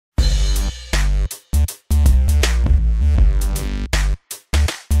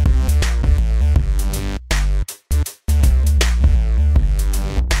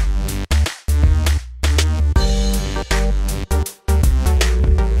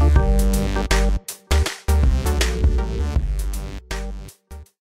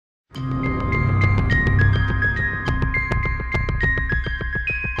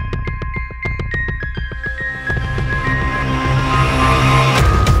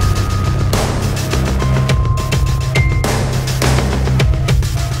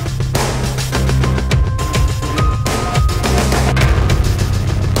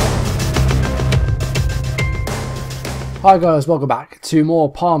Hi guys, welcome back to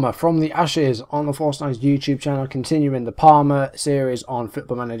more Parma from the Ashes on the Force 9's YouTube channel, continuing the Parma series on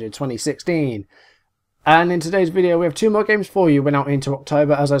Football Manager 2016. And in today's video we have two more games for you. We're now into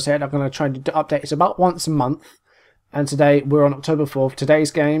October. As I said, I'm going to try to do updates about once a month. And today we're on October 4th. Today's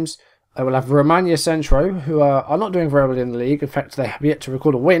games, we'll have Romagna Centro, who are not doing very well in the league. In fact, they have yet to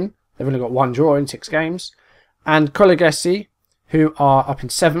record a win. They've only got one draw in 6 games. And Correggese, who are up in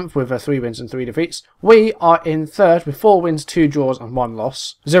 7th with 3 wins and 3 defeats. We are in 3rd with 4 wins, 2 draws and 1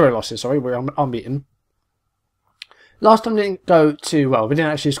 loss. 0 losses, sorry, we're unbeaten. Last time didn't go too well. We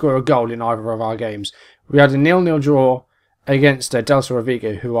didn't actually score a goal in either of our games. We had a 0-0 draw against Delta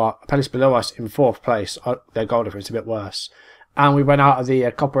Vigo, who are a place below us in 4th place. Their goal difference is a bit worse. And we went out of the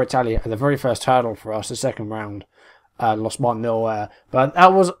Coppa Italia at the very first hurdle for us, the second round. Lost 1-0 but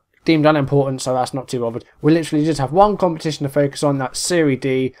that was deemed unimportant, so that's not too bothered. We literally just have one competition to focus on, that's Serie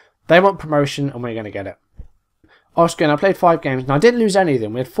D. They want promotion and we're going to get it. Austrian, I played 5 games and I didn't lose any of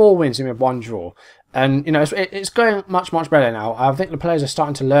them. We had 4 wins and we had 1 draw. And, you know, it's going much better now. I think the players are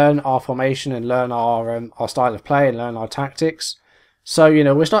starting to learn our formation and learn our style of play and learn our tactics. So, you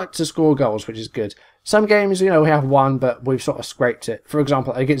know, we're starting to score goals, which is good. Some games, you know, we have won, but we've sort of scraped it. For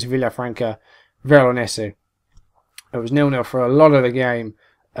example, against Veronese, it was 0-0 for a lot of the game.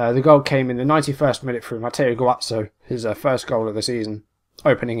 The goal came in the 91st minute through Matteo Guazzo, his first goal of the season,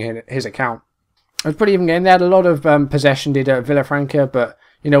 opening his account. It was a pretty even game. They had a lot of possession, did Villafranca, but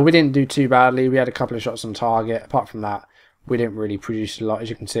you know, we didn't do too badly. We had a couple of shots on target. Apart from that, we didn't really produce a lot, as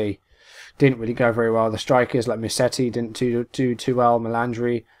you can see. Didn't really go very well. The strikers like Musetti didn't do too well.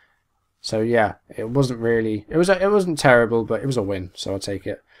 Melandri. So yeah, it wasn't really. It wasn't terrible, but it was a win, so I'll take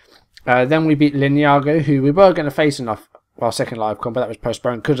it. Then we beat Liniago, who we were going to face enough. Well, second live comp, but that was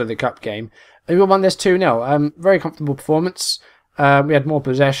postponed because of the cup game. And we won this 2-0. Very comfortable performance. We had more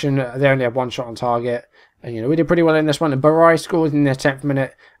possession. They only had 1 shot on target. And, you know, we did pretty well in this one. And Barai scored in the 10th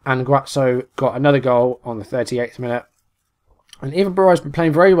minute. And Guazzo got another goal on the 38th minute. And even Barai's been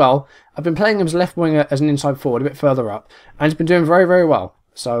playing very well. I've been playing him as left winger, as an inside forward, a bit further up. And he's been doing very well.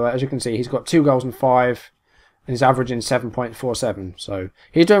 So, as you can see, he's got 2 goals and 5. And he's averaging 7.47. So,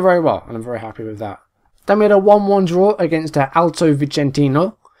 he's doing very well. And I'm very happy with that. Then we had a 1-1 draw against Alto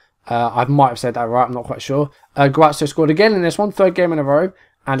Vicentino. I might have said that right, I'm not quite sure. Guazzo scored again in this one, 3rd game in a row.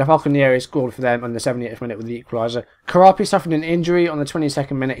 And Falconieri scored for them on the 78th minute with the equaliser. Carapi suffered an injury on the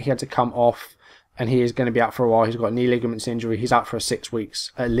 22nd minute. He had to come off. And he is going to be out for a while. He's got a knee ligaments injury. He's out for 6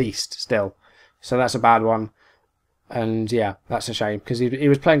 weeks, at least, still. So that's a bad one. And yeah, that's a shame. Because he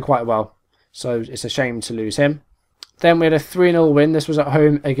was playing quite well. So it's a shame to lose him. Then we had a 3-0 win. This was at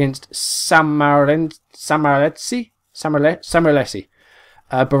home against Samarelesi.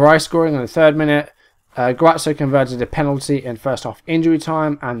 Barai scoring on the 3rd minute. Guazzo converted a penalty in first half injury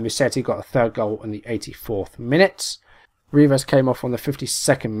time. And Musetti got a 3rd goal in the 84th minute. Rivas came off on the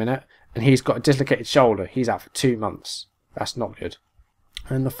 52nd minute. And he's got a dislocated shoulder. He's out for 2 months. That's not good.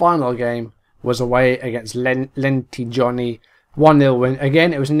 And the final game was away against Lentigioni. 1-0 win.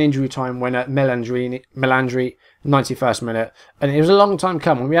 Again, it was an injury time winner, Melandri, 91st minute. And it was a long time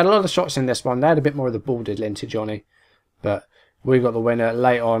coming. We had a lot of shots in this one. They had a bit more of the ball, did Lentigioni. But we got the winner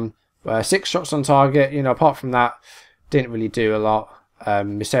late on. 6 shots on target. You know, apart from that, didn't really do a lot.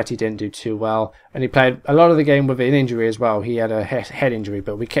 Musetti didn't do too well. And he played a lot of the game with an injury as well. He had a head injury,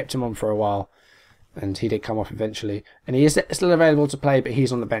 but we kept him on for a while. And he did come off eventually. And he is still available to play, but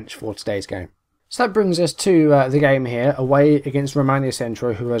he's on the bench for today's game. So that brings us to the game here, away against Romagna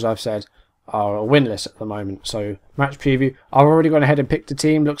Centro, who, as I've said, are winless at the moment. So, match preview. I've already gone ahead and picked a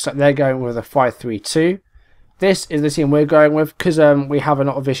team. Looks like they're going with a 5-3-2. This is the team we're going with, because we have a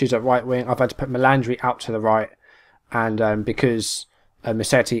lot of issues at right wing. I've had to put Melandri out to the right, and because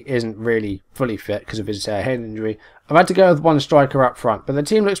Musetti isn't really fully fit because of his head injury, I've had to go with one striker up front. But the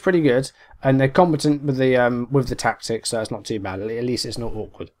team looks pretty good, and they're competent with the tactics, so it's not too bad. At least it's not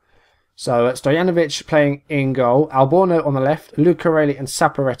awkward. So Stojanovic playing in goal, Alborno on the left, Lucarelli and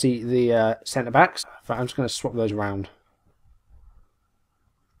Saporetti the centre-backs. I'm just going to swap those around.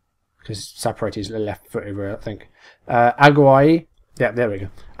 Because Saporetti's the left-footed, I think. Aguai, yeah, there we go.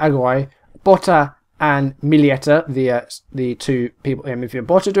 Aguai, Botta and Milieta, the 2 people in midfield.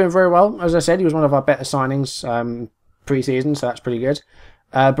 Botta doing very well. As I said, he was one of our better signings pre-season, so that's pretty good.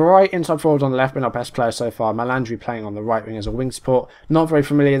 Barai inside forward on the left, been our best player so far. Melandri playing on the right wing as a wing support. Not very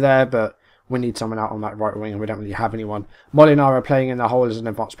familiar there, but we need someone out on that right wing, and we don't really have anyone. Molinaro playing in the hole as an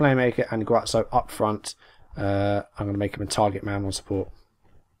advanced playmaker, and Guazzo up front. I'm going to make him a target man on support.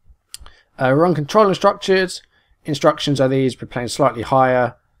 We're on control and structured. Instructions are these: we're playing slightly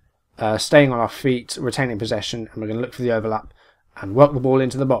higher, staying on our feet, retaining possession, and we're going to look for the overlap and work the ball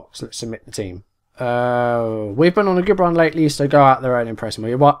into the box. Let's submit the team. We've been on a good run lately, so go out there and impress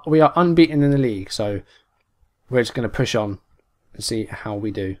me. We are unbeaten in the league, so we're just going to push on and see how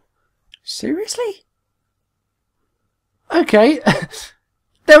we do. Seriously? Okay.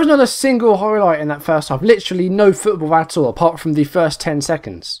 There was not a single highlight in that first half. Literally no football at all, apart from the first 10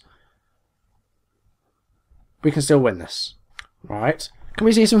 seconds. We can still win this. Right. Can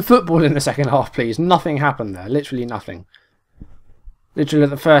we see some football in the second half, please? Nothing happened there. Literally nothing. Literally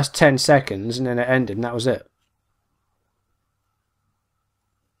the first 10 seconds, and then it ended, and that was it.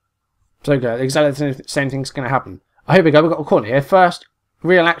 So good. Exactly the same thing's going to happen. Oh, here we go. We've got a corner here. First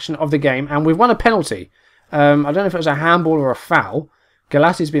real action of the game, and we've won a penalty. I don't know if it was a handball or a foul.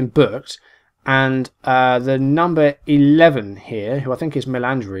 Galatti's been booked, and the number 11 here, who I think is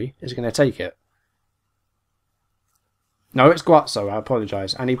Melandri, is going to take it. No, it's Guazzo, I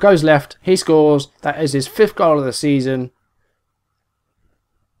apologise. And he goes left, he scores. That is his 5th goal of the season.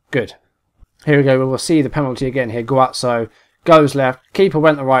 Good. Here we go, we will see the penalty again here. Guazzo goes left, keeper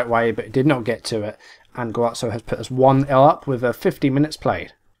went the right way, but did not get to it. And Guazzo has put us 1-0 up with 50 minutes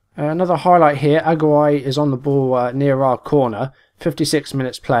played. Another highlight here, Aguai is on the ball near our corner. 56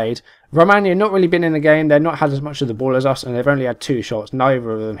 minutes played. Romagna not really been in the game. They've not had as much of the ball as us, and they've only had 2 shots,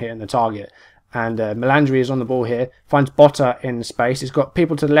 neither of them hitting the target. And Melandri is on the ball here, finds Botta in space. He's got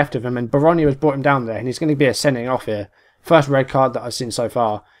people to the left of him, and Baronio has brought him down there, and he's going to be a sending off here. First red card that I've seen so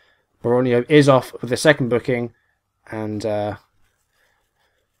far. Baronio is off with the second booking, and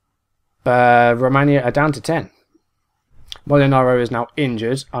Romagna are down to 10. Molinaro is now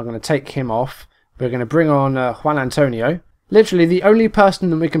injured. I'm going to take him off. We're going to bring on Juan Antonio. Literally, the only person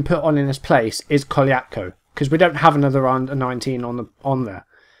that we can put on in this place is Koliatko, because we don't have another under 19 on there.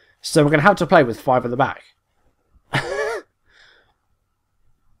 So we're going to have to play with 5 at the back.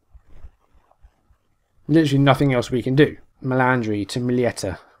 Literally nothing else we can do. Melandri to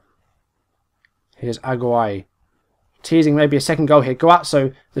Milieta. Here's Aguai. Teasing maybe a second goal here.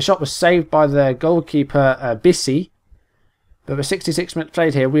 Guazzo, the shot was saved by the goalkeeper Bissi. But with 66 minutes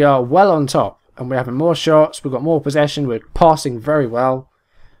played here, we are well on top. And we're having more shots, we've got more possession, we're passing very well.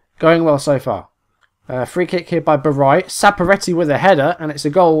 Going well so far. Free kick here by Barai. Saparetti with a header, and it's a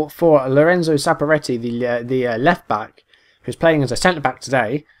goal for Lorenzo Saparetti, the left back, who's playing as a centre back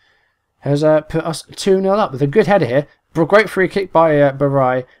today. Has put us 2-0 up with a good header here. Great free kick by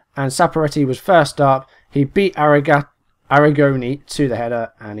Barai, and Saparetti was first up. He beat Aragoni to the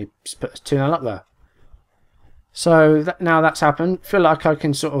header, and he put us 2-0 up there. So now that's happened. Feel like I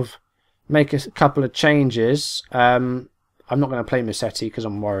can sort of make a couple of changes. I'm not going to play Musetti because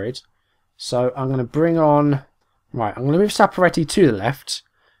I'm worried. So I'm going to bring on... Right, I'm going to move Saparetti to the left.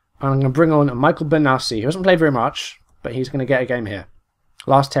 And I'm going to bring on Michael Benassi, who hasn't played very much, but he's going to get a game here.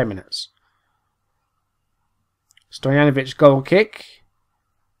 Last 10 minutes. Stojanovic goal kick.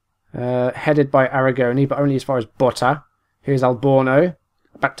 Headed by Aragoni, but only as far as Botta. Here's Alborno.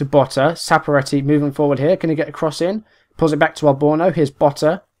 Back to Botta. Saparetti moving forward here. Can he get a cross in? Pulls it back to Alborno. Here's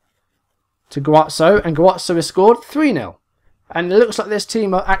Botta. To Guazzo. And Guazzo has scored 3-0. And it looks like this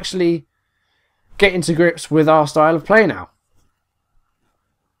team are actually getting to grips with our style of play now.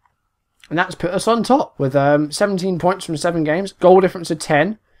 And that's put us on top with 17 points from 7 games. Goal difference of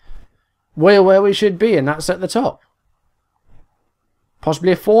 10. We're where we should be, and that's at the top.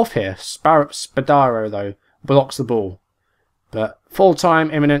 Possibly a 4th here. Spadaro, though, blocks the ball. But full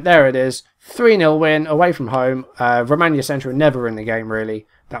time, imminent. There it is. 3-0 win away from home. Romagna Centro never in the game, really.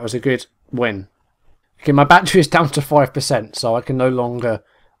 That was a good win. Okay, my battery is down to 5%, so I can no longer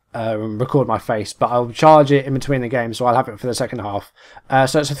record my face. But I'll charge it in between the games, so I'll have it for the second half.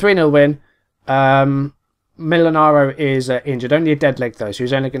 So it's a 3-0 win. Milanaro is injured. Only a dead leg, though, so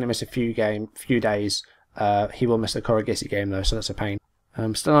he's only going to miss a few days. He will miss the Correggese game, though, so that's a pain.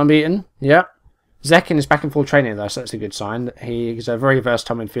 Still unbeaten. Yeah. Zekin is back in full training, though, so that's a good sign. He's a very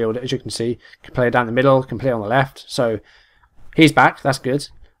versatile midfielder, as you can see. Can play down the middle, can play on the left. So he's back. That's good.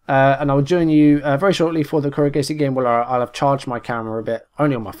 And I'll join you very shortly for the Correggese game where I'll have charged my camera a bit.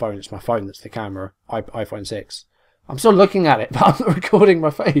 Only on my phone. It's my phone that's the camera. iPhone 6. I'm still looking at it, but I'm not recording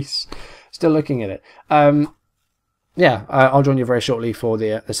my face. Still looking at it. Yeah, I'll join you very shortly for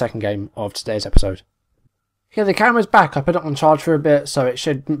the second game of today's episode. Okay, the camera's back. I put it on charge for a bit, so it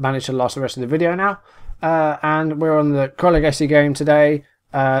should manage to last the rest of the video now. And we're on the Correggese game today.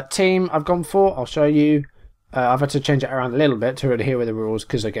 Team I've gone for, I'll show you. I've had to change it around a little bit to adhere with the rules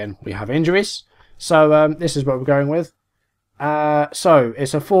because, again, we have injuries. So this is what we're going with. So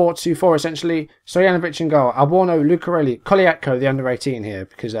it's a 4-2-4 essentially. Stojanovic in goal. Alborno, Lucarelli, Koliatko, the under-18 here,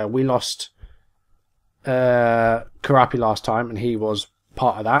 because we lost Karapi last time and he was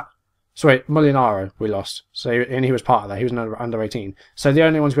part of that. Sorry, Molinaro we lost. So and he was part of that. He was under 18. So the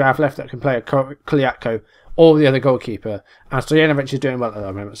only ones we have left that can play are Koliatko or the other goalkeeper. And Stojanovic is doing well at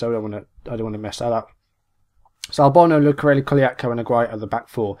the moment, so I don't want to mess that up. So Albono, Lucarelli, Koliatko and Aguay are the back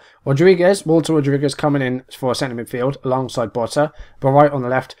four. Walter Rodriguez coming in for centre midfield alongside Botta. Barai on the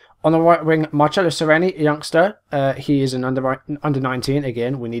left. On the right wing, Marcello Sereni, a youngster. He is an under 19.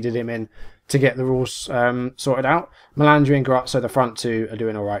 Again, we needed him in to get the rules sorted out. Melandri and Garazzo, the front two, are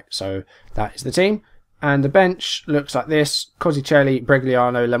doing all right. So that is the team. And the bench looks like this. Cosicelli,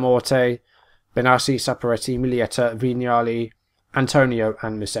 Bregliano, Lamorte, Benassi, Saporetti, Milieta, Vignali, Antonio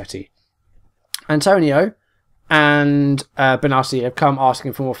and Musetti. Antonio and Benassi have come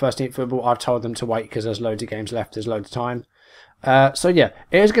asking for more first team football. I've told them to wait because there's loads of games left. There's loads of time. So yeah,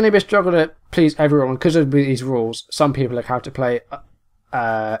 it is going to be a struggle to please everyone because of these rules. Some people have had to play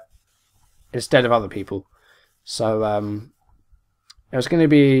instead of other people. So it's going to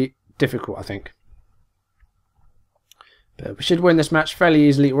be difficult, I think. But we should win this match fairly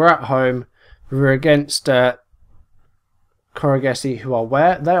easily. We're at home. We're against Correggese, who are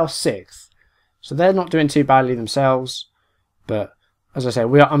where? They are 6th. So they're not doing too badly themselves. But as I say,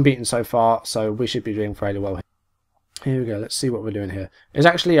 we are unbeaten so far, so we should be doing fairly well here. Here we go. Let's see what we're doing here. There's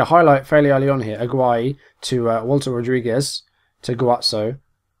actually a highlight fairly early on here. Aguay to Walter Rodriguez to Guazzo.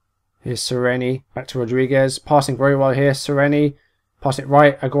 Here's Sereni back to Rodriguez. Passing very well here. Sereni. Pass it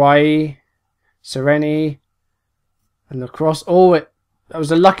right. Aguay. Sereni. And the cross. Oh, that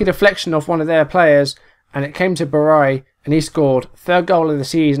was a lucky deflection off one of their players. And it came to Barai. And he scored. 3rd goal of the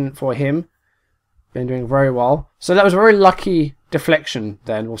season for him. Been doing very well. So that was a very lucky deflection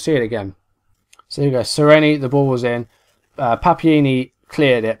then. We'll see it again. So here we go. Sereni, the ball was in. Papiini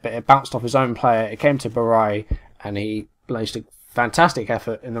cleared it, but it bounced off his own player. It came to Barai, and he placed a fantastic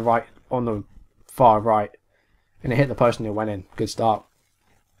effort in the right, on the far right, and it hit the post and it went in. Good start.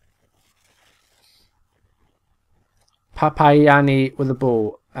 Papiani with the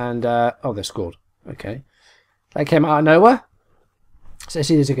ball, and oh, they scored. Okay, that came out of nowhere. So it's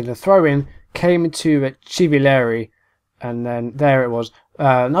easy to get a throw in. Came to Civilleri, and then there it was.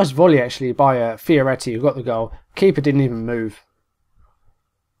 Nice volley actually by Fioretti, who got the goal. Keeper didn't even move.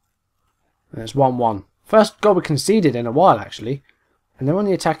 And it's 1-1. First goal we conceded in a while actually. And they're on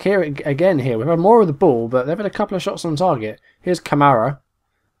the attack here again here. We've had more of the ball, but they've had a couple of shots on target. Here's Camara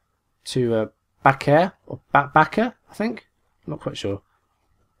to Bakker, or Bakker, I think. I'm not quite sure.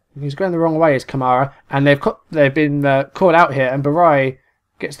 He's going the wrong way, is Camara. And they've been caught out here, and Barai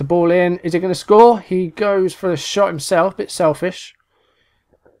gets the ball in. Is he going to score? He goes for the shot himself. Bit selfish.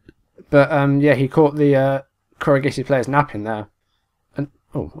 But yeah, he caught the Correggese players napping there. And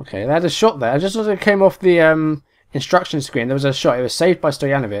oh, okay, they had a shot there. Just as it came off the instruction screen, there was a shot. It was saved by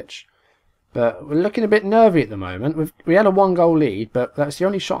Stojanovic. But we're looking a bit nervy at the moment. We had a 1-goal lead, but that's the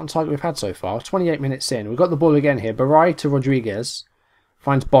only shot on target we've had so far. 28 minutes in. We've got the ball again here. Barai to Rodriguez.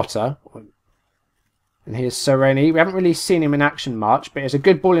 Finds Botta. And here's Sereni. We haven't really seen him in action much, but it's a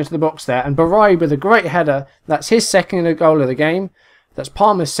good ball into the box there. And Barai with a great header. That's his second goal of the game. That's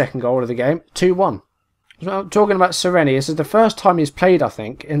Parma's second goal of the game. 2-1. I'm talking about Sereni. This is the first time he's played, I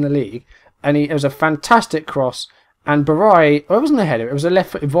think, in the league. And it was a fantastic cross. And Barai, well, it wasn't a header, it was a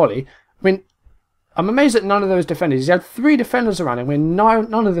left-footed volley. I mean, I'm amazed at none of those defenders. He had 3 defenders around him when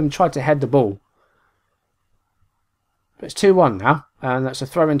none of them tried to head the ball. But it's 2-1 now. And that's a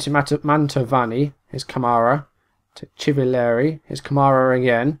throw into Mantovani. Here's Camara. To Civilleri. Here's Camara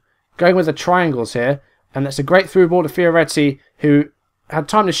again. Going with the triangles here. And that's a great through ball to Fioretti, who had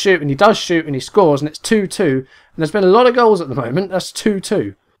time to shoot, and he does shoot, and he scores, and it's 2-2. And there's been a lot of goals at the moment. That's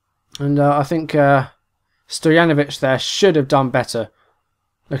 2-2. And I think Stojanovic there should have done better.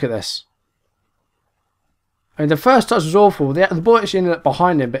 Look at this. I mean, the first touch was awful. The ball actually ended up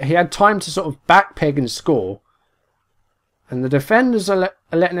behind him, but he had time to sort of back peg and score. And the defenders are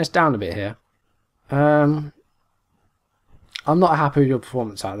letting us down a bit here. I'm not happy with your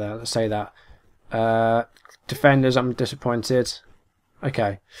performance out there, let's say that. Defenders, I'm disappointed.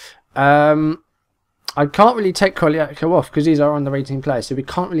 Okay. I can't really take Koliatko off because he's our under 18 player, so we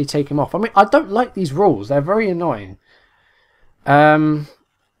can't really take him off. I mean, I don't like these rules. They're very annoying. I'm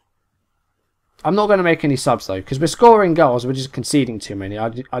not going to make any subs though, because we're scoring goals, we're just conceding too many. I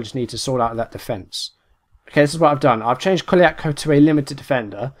just need to sort out that defence. Okay, this is what I've done. I've changed Koliatko to a limited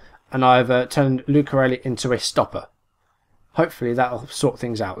defender, and I've turned Lucarelli into a stopper. Hopefully that'll sort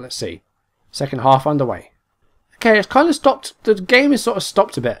things out. Let's see. Second half underway. Okay, it's kind of stopped. The game is sort of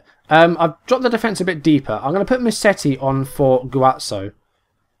stopped a bit. I've dropped the defence a bit deeper. I'm going to put Musetti on for Guazzo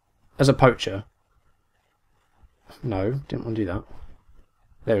as a poacher. No, didn't want to do that.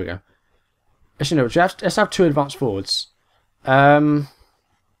 There we go. Actually, no, let's have 2 advanced forwards.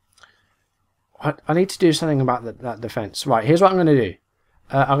 I need to do something about that defence. Right, here's what I'm going to do.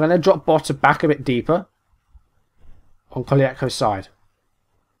 I'm going to drop Botta back a bit deeper on Koleakko's side.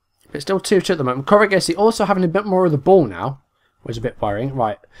 But still 2-2 at the moment. Correggese also having a bit more of the ball now, which is a bit worrying.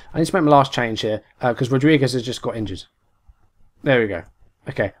 Right, I need to make my last change here because Rodriguez has just got injured. There we go.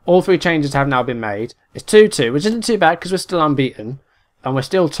 Okay, all 3 changes have now been made. It's 2-2, which isn't too bad because we're still unbeaten and we're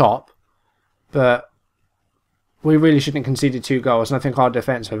still top. But we really shouldn't have conceded 2 goals, and I think our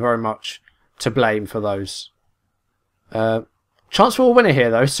defence are very much to blame for those. Chance for a winner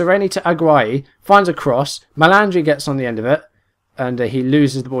here though. Sereni to Aguayi, finds a cross. Malandri gets on the end of it, and he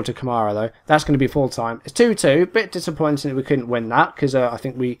loses the ball to Kamara though. That's going to be full time. It's 2-2. Bit disappointing that we couldn't win that because I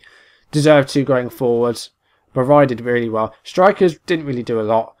think we deserved to going forward. Barai did really well. Strikers didn't really do a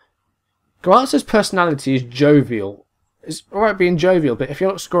lot. Guarda's personality is jovial. It's alright being jovial, but if you're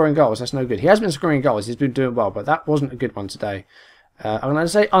not scoring goals, that's no good. He has been scoring goals. He's been doing well, but that wasn't a good one today. I'm going to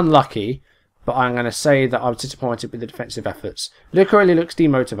say unlucky, but I'm going to say that I was disappointed with the defensive efforts. Luca really looks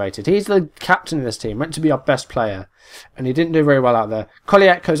demotivated. He's the captain of this team, meant to be our best player, and he didn't do very well out there.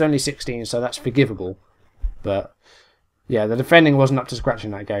 Koleakko's only 16, so that's forgivable. But yeah, the defending wasn't up to scratch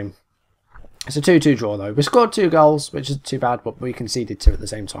in that game. It's a 2-2 draw though. We scored 2 goals, which is too bad, but we conceded 2 at the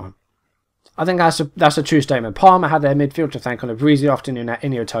same time. I think that's a true statement. Parma had their midfield to thank on a breezy afternoon at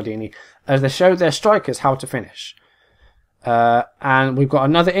Inio Tardini as they showed their strikers how to finish. And we've got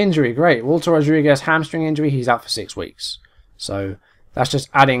another injury. Great. Walter Rodriguez, hamstring injury. He's out for 6 weeks. So that's just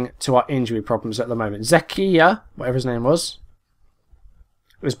adding to our injury problems at the moment. Zekia, whatever his name was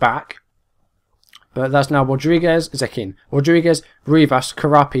back. But that's now Rodriguez, Zekin, Rodriguez, Rivas,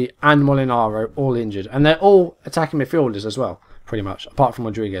 Carapi, and Molinaro all injured. And they're all attacking midfielders as well, pretty much, apart from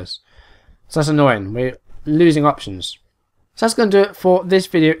Rodriguez. So that's annoying. We're losing options. So that's going to do it for this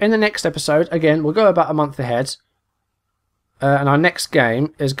video. In the next episode, again, we'll go about a month ahead. And our next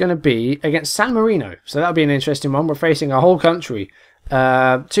game is going to be against San Marino. So that'll be an interesting one. We're facing a whole country. 2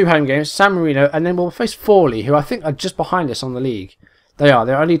 home games, San Marino, and then we'll face Forlì, who I think are just behind us on the league. They are.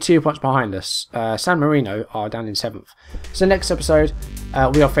 They're only 2 points behind us. San Marino are down in 7th. So next episode,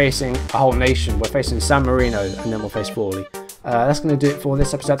 we are facing a whole nation. We're facing San Marino, and then we'll face Forlì. That's going to do it for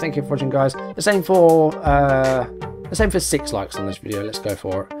this episode. Thank you for watching, guys. The same for 6 likes on this video. Let's go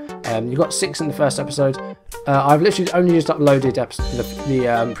for it. You got 6 in the first episode. I've literally only just uploaded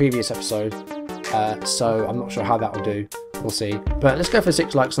the previous episode, so I'm not sure how that will do. We'll see. But let's go for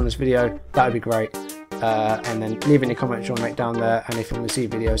 6 likes on this video. That would be great. And then leave any comments you want to make down there, and if you want to see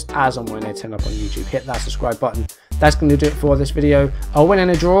videos as and when they turn up on YouTube, hit that subscribe button. That's going to do it for this video. I'll win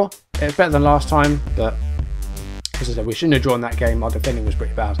in a draw. It's better than last time, but as I said, we shouldn't have drawn that game. Our defending was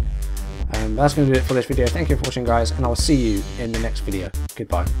pretty bad. That's going to do it for this video. Thank you for watching, guys, and I'll see you in the next video.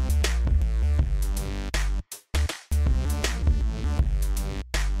 Goodbye.